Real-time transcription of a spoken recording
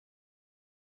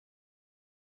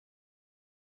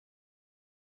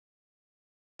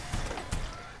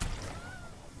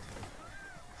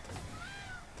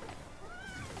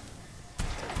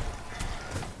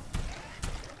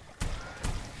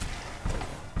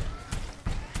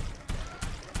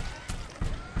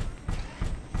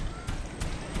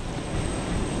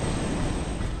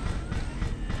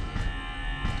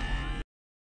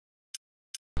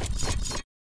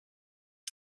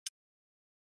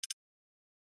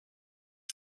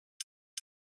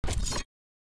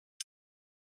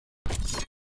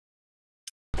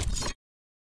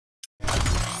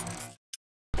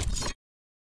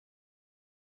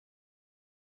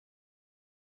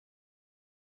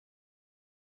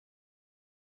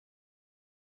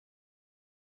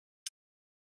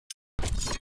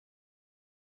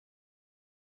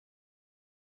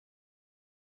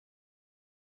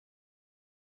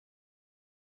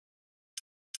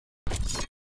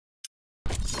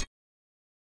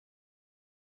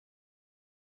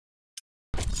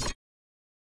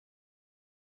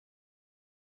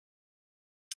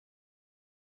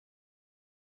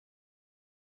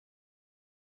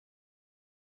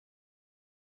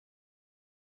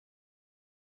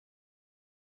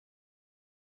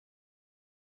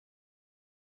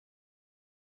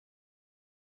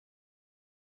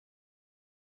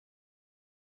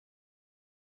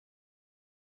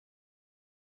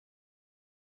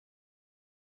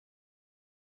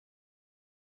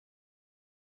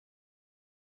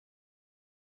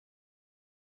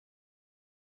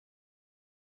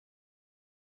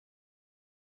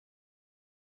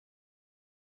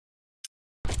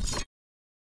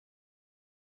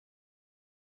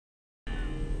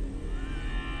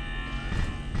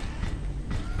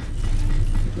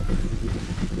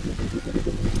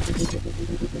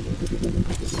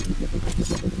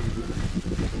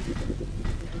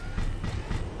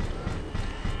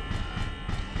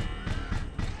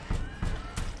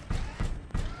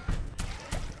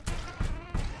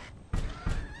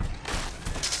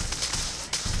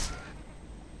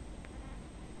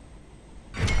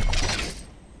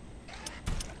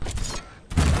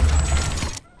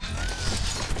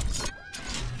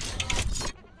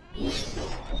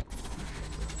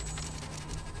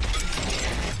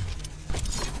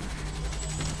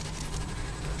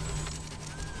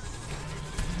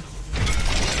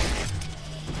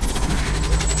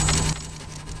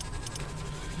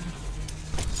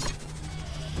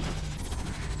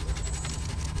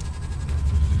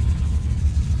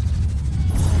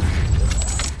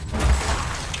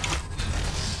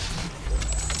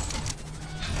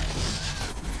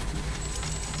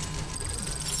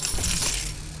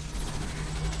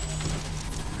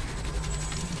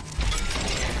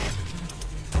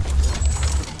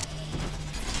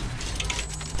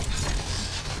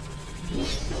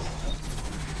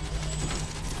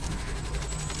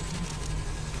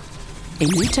A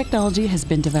new technology has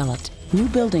been developed. New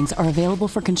buildings are available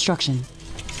for construction.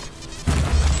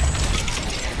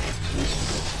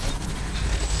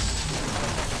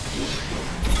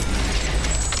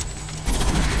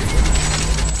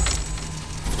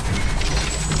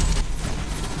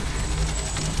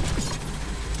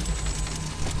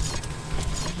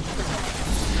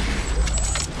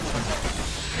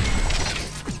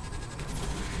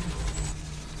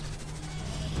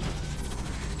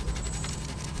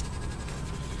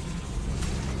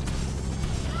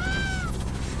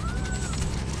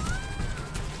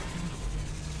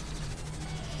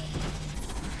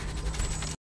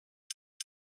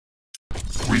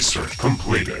 Research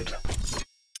completed.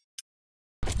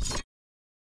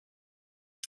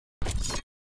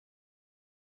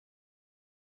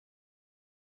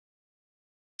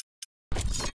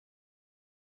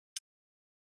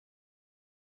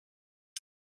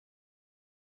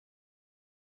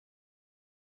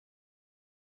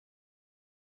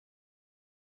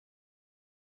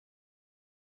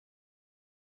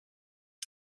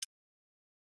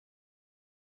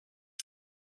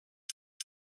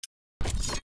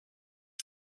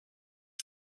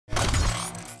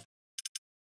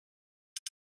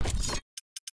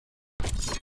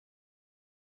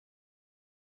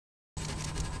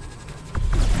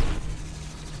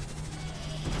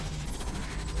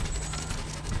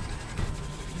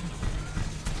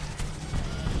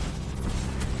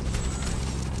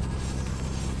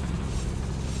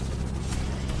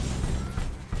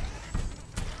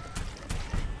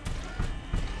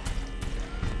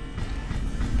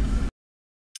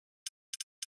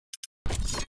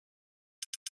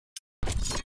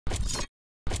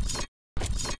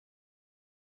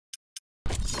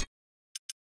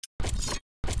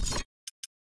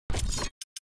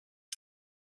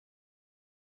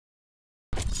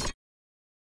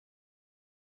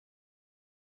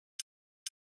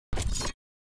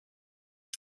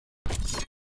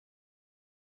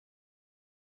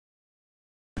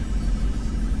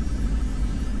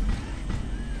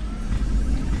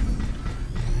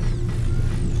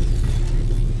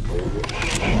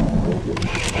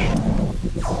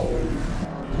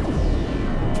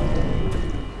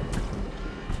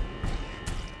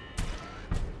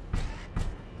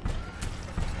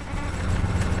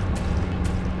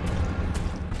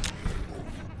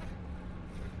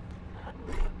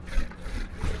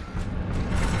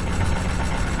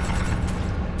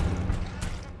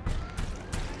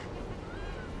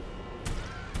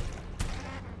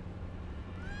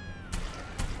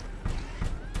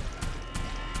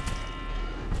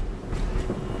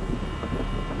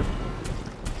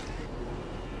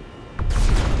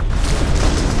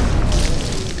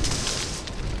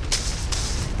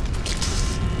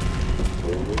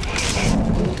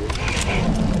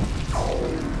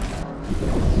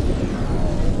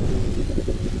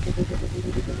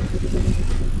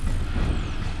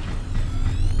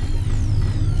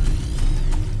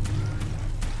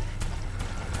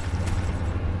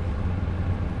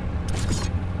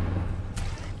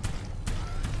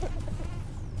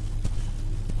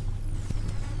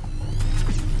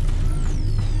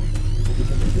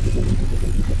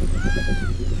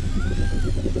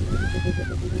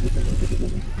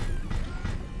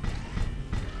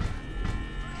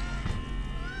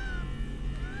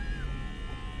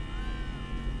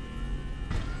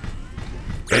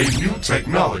 A new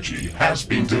technology has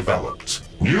been developed.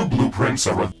 New blueprints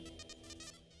are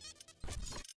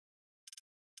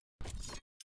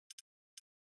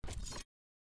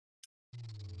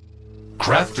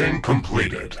crafting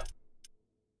completed.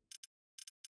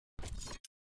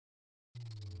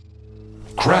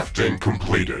 Crafting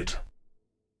completed.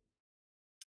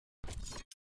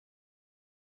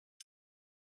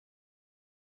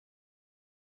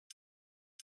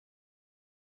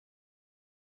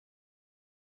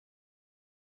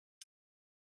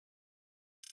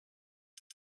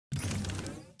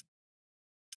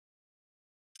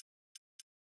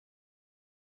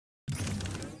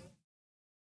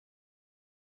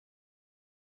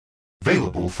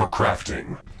 Available for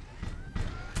crafting.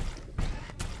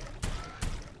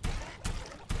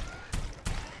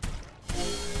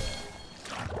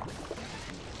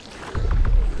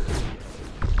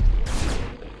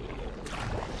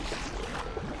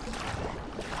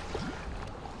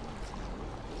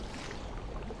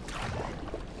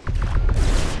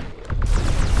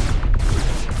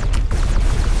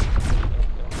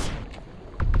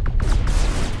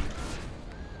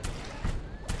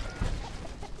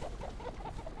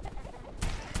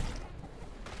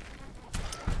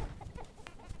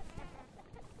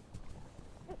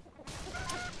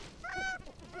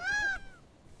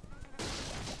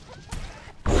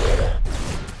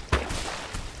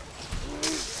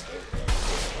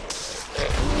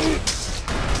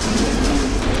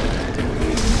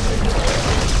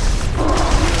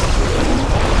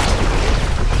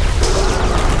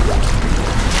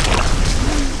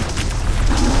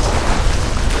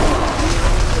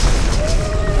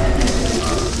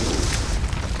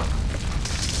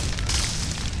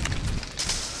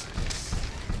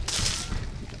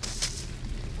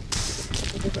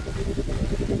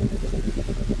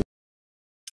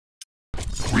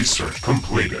 Research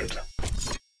completed.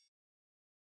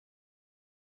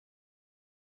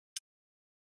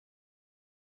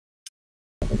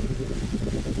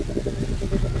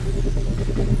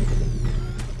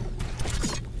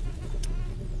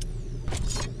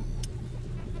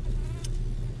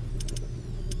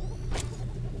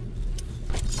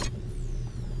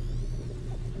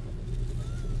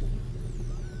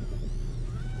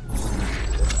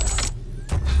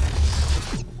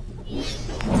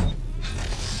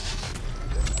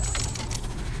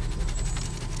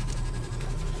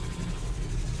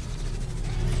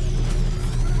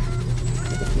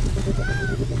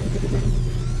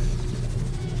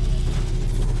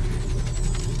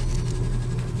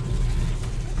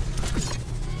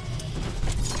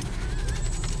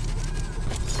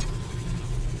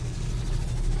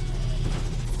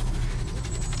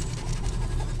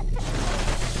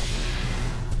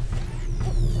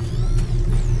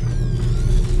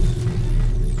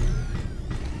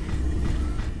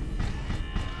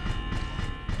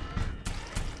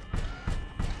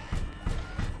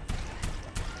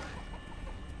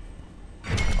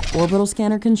 Orbital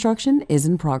scanner construction is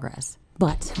in progress.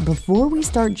 But before we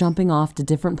start jumping off to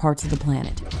different parts of the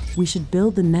planet, we should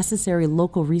build the necessary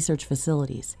local research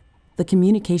facilities. The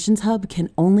communications hub can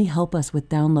only help us with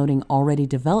downloading already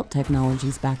developed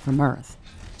technologies back from Earth.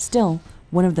 Still,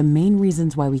 one of the main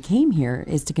reasons why we came here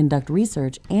is to conduct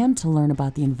research and to learn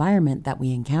about the environment that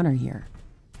we encounter here.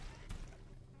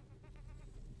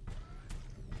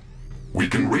 We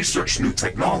can research new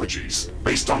technologies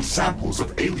based on samples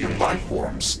of alien life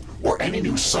forms or any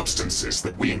new substances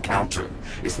that we encounter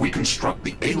if we construct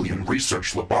the Alien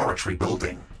Research Laboratory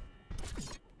building.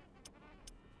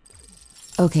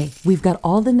 Okay, we've got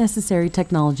all the necessary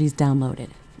technologies downloaded.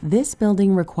 This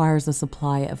building requires a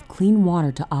supply of clean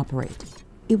water to operate.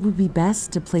 It would be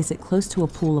best to place it close to a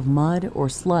pool of mud or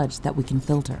sludge that we can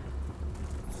filter.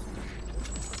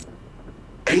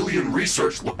 Alien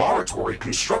Research Laboratory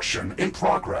construction in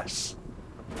progress.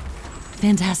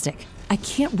 Fantastic. I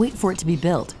can't wait for it to be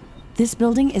built. This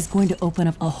building is going to open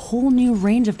up a whole new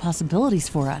range of possibilities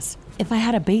for us. If I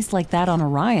had a base like that on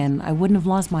Orion, I wouldn't have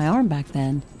lost my arm back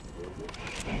then.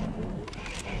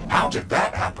 How did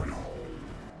that happen?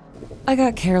 I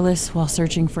got careless while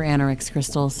searching for Anorix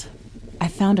crystals. I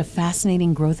found a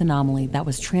fascinating growth anomaly that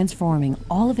was transforming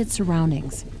all of its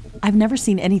surroundings. I've never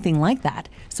seen anything like that,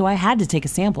 so I had to take a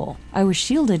sample. I was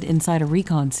shielded inside a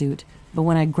recon suit, but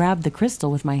when I grabbed the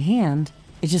crystal with my hand,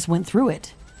 it just went through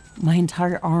it. My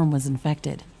entire arm was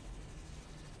infected.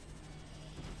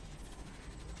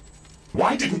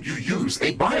 Why didn't you use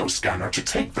a bioscanner to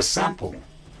take the sample?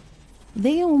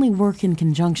 They only work in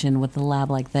conjunction with a lab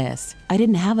like this. I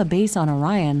didn't have a base on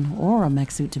Orion or a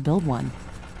mech suit to build one.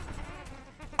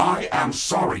 I am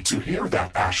sorry to hear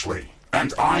that, Ashley,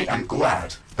 and I am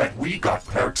glad that we got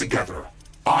paired together.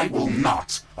 I will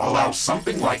not allow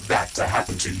something like that to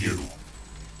happen to you.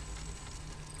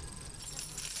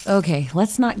 Okay,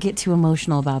 let's not get too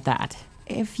emotional about that.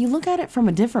 If you look at it from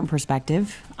a different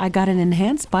perspective, I got an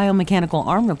enhanced biomechanical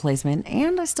arm replacement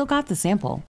and I still got the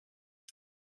sample.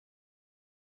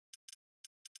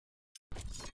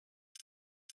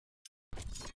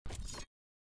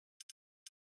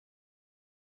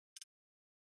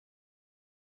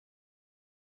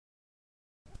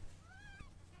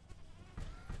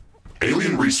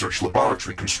 Alien Research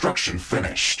Laboratory construction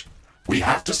finished. We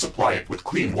have to supply it with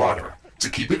clean water to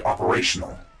keep it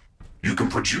operational. You can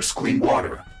produce clean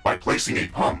water by placing a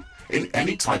pump in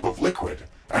any type of liquid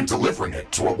and delivering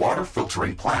it to a water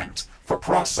filtering plant for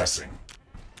processing.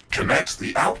 Connect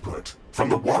the output from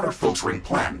the water filtering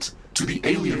plant to the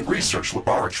Alien Research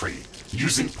Laboratory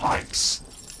using pipes.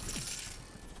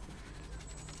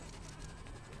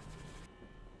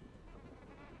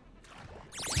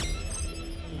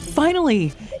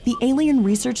 Finally! The Alien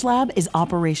Research Lab is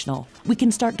operational. We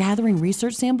can start gathering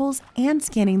research samples and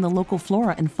scanning the local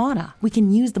flora and fauna. We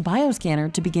can use the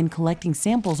bioscanner to begin collecting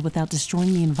samples without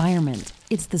destroying the environment.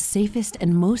 It's the safest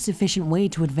and most efficient way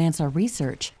to advance our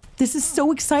research. This is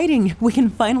so exciting! We can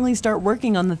finally start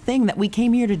working on the thing that we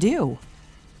came here to do.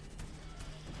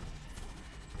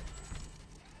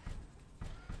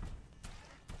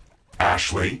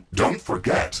 Ashley, don't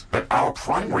forget that our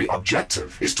primary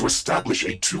objective is to establish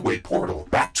a two-way portal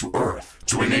back to Earth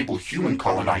to enable human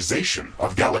colonization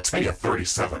of Galatea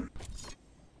 37.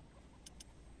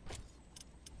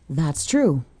 That's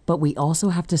true, but we also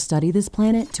have to study this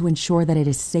planet to ensure that it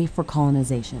is safe for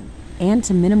colonization, and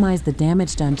to minimize the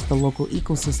damage done to the local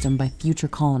ecosystem by future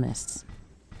colonists.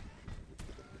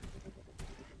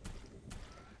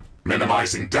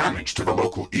 Minimizing damage to the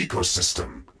local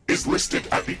ecosystem is listed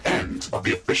at the end of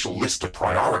the official list of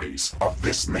priorities of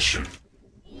this mission.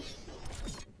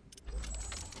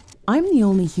 I'm the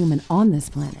only human on this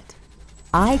planet.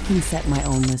 I can set my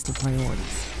own list of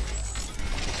priorities.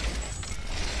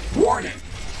 Warning!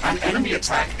 An enemy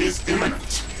attack is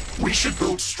imminent. We should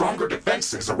build stronger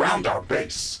defenses around our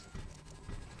base.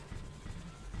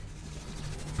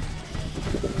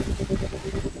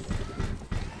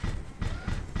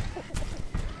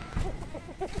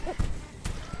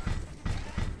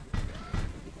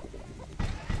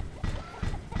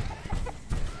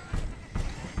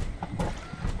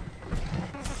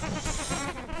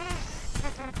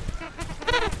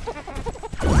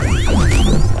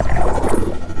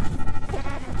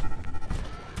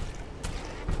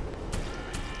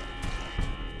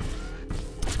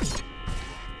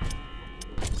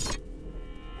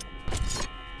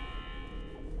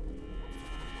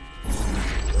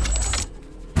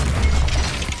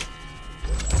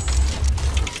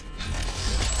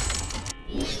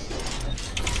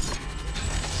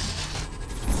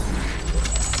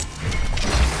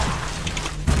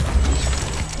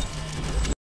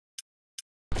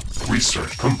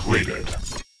 Research completed.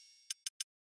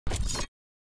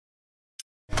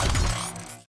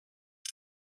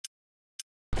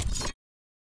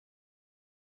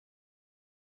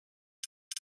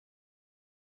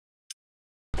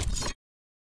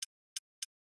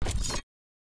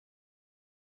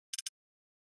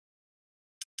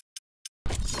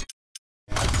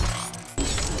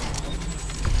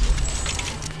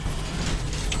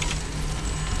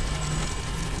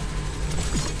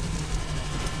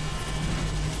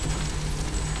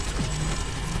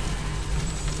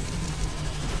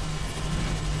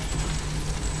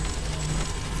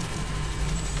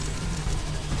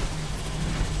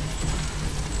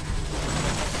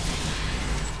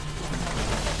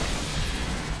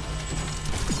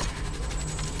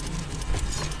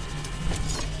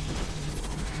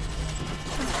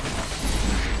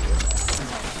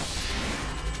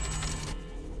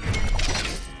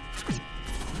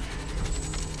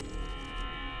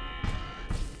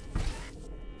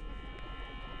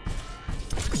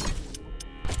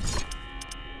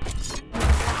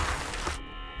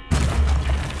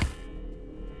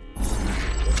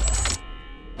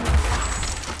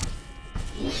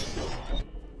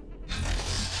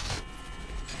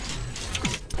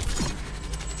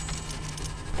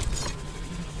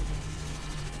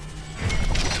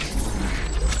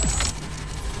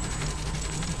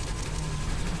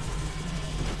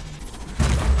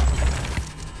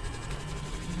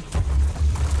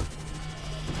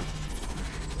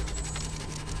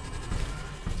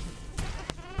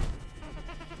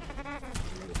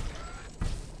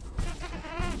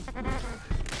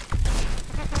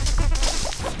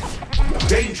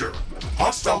 Danger!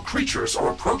 Hostile creatures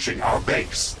are approaching our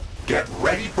base. Get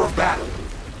ready for battle.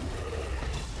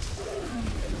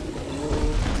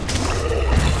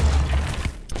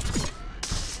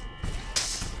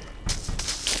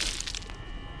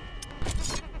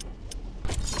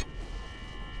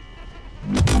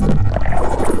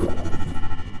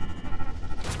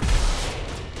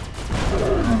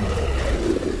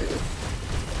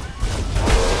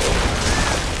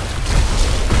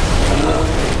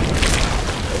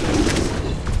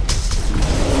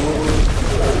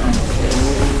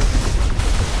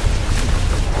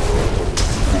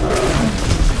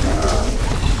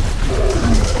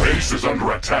 Is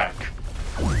under attack.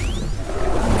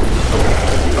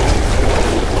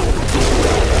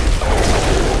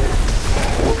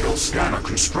 Orbital scanner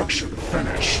construction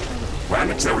finished.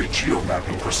 Planetary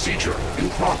geomapping procedure in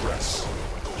progress.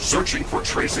 Searching for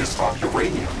traces of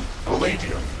uranium,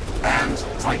 palladium, and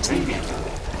titanium.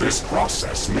 This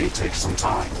process may take some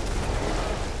time.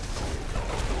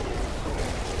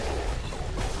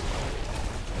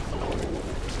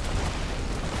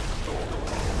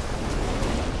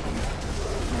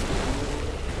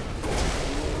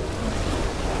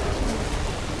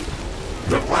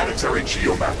 The planetary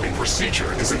geomapping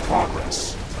procedure is in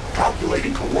progress.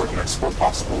 Calculating coordinates for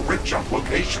possible rift jump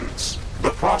locations.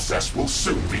 The process will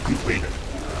soon be completed.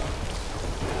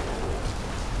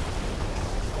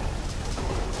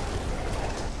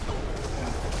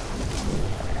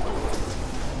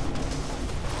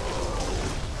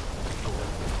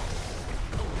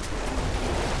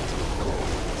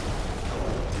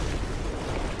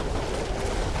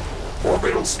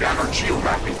 Orbital scanner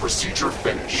geomapping procedure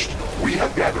finished. We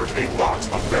have gathered a lot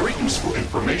of very useful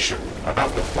information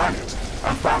about the planet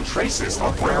and found traces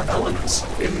of rare elements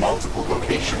in multiple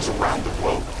locations around the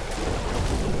globe.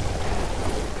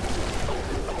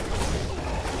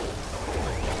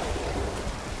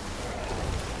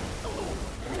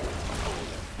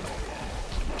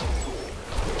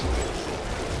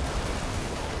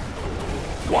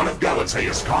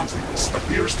 Proteus continents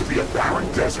appears to be a barren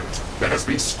desert that has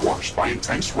been scorched by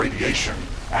intense radiation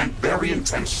and very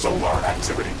intense solar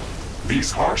activity. These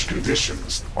harsh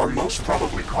conditions are most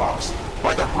probably caused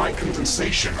by the high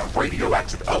condensation of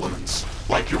radioactive elements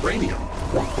like uranium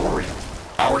or thorium.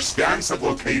 Our scans have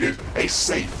located a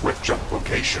safe rift jump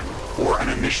location for an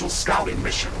initial scouting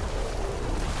mission.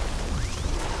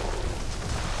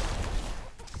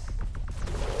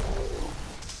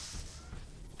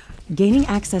 Gaining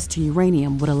access to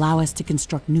uranium would allow us to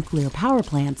construct nuclear power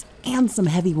plants and some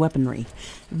heavy weaponry.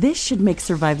 This should make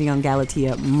surviving on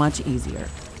Galatea much easier.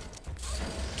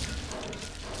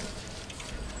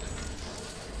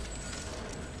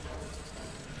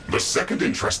 The second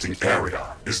interesting area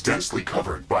is densely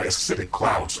covered by acidic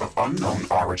clouds of unknown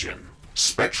origin.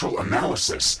 Spectral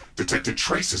analysis detected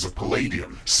traces of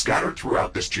palladium scattered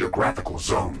throughout this geographical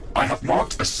zone. I have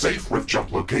marked a safe rift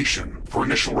jump location for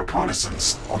initial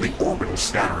reconnaissance on the orbital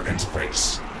scanner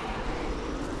interface.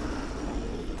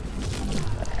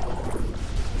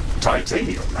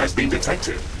 Titanium has been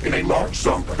detected in a large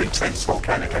zone of intense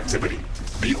volcanic activity.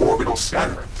 The orbital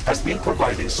scanner has been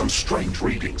providing some strange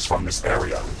readings from this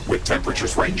area, with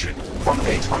temperatures ranging from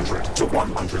 800 to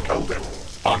 100 Kelvin.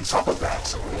 On top of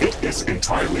that, it is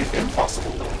entirely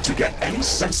impossible to get any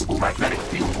sensible magnetic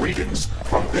field readings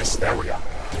from this area.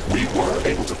 We were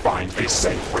able to find a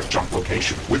safe rift jump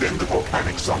location within the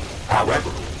volcanic zone.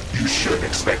 However, you should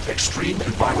expect extreme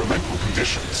environmental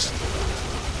conditions.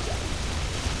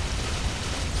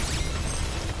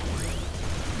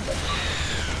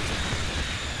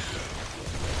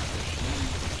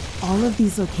 All of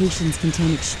these locations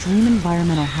contain extreme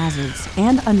environmental hazards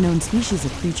and unknown species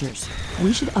of creatures.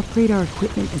 We should upgrade our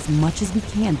equipment as much as we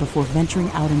can before venturing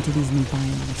out into these new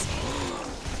biomes.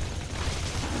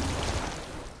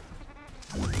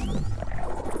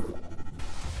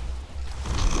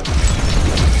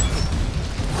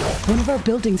 One of our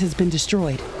buildings has been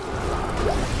destroyed.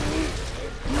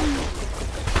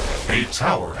 A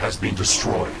tower has been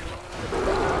destroyed.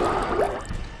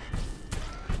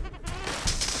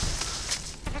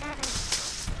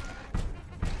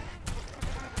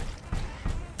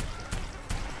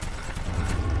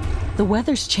 The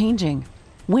weather's changing.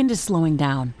 Wind is slowing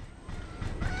down.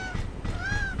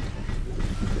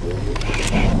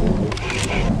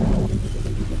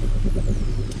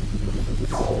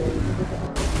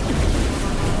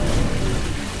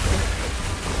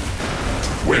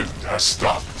 Wind has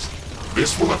stopped.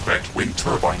 This will affect wind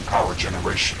turbine power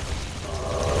generation.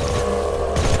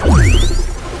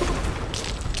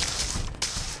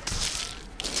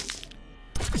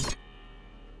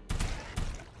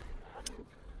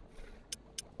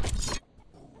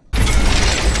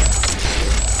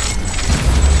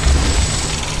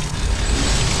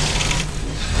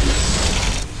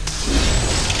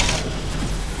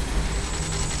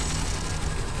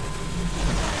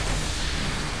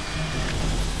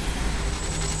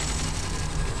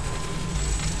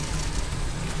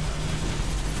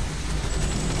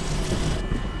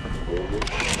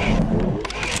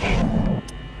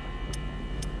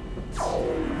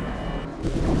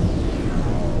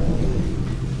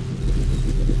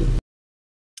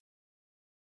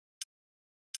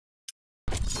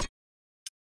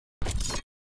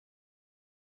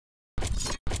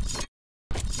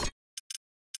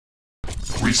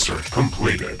 Research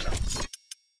completed.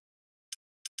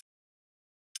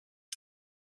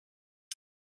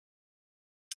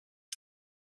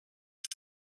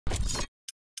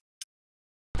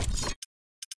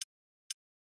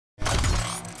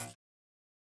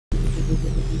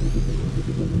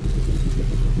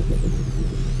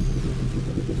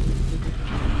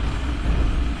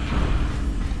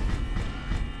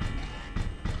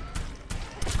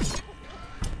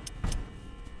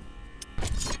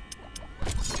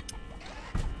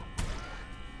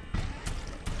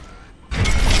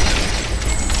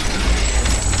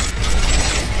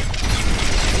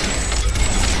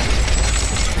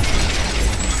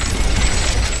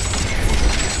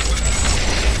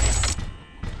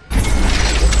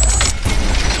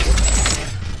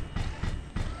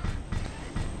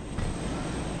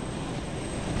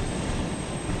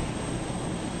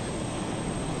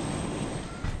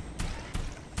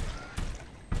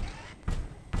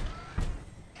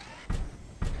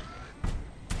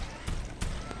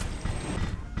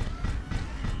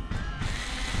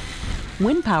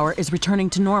 Wind power is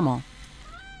returning to normal.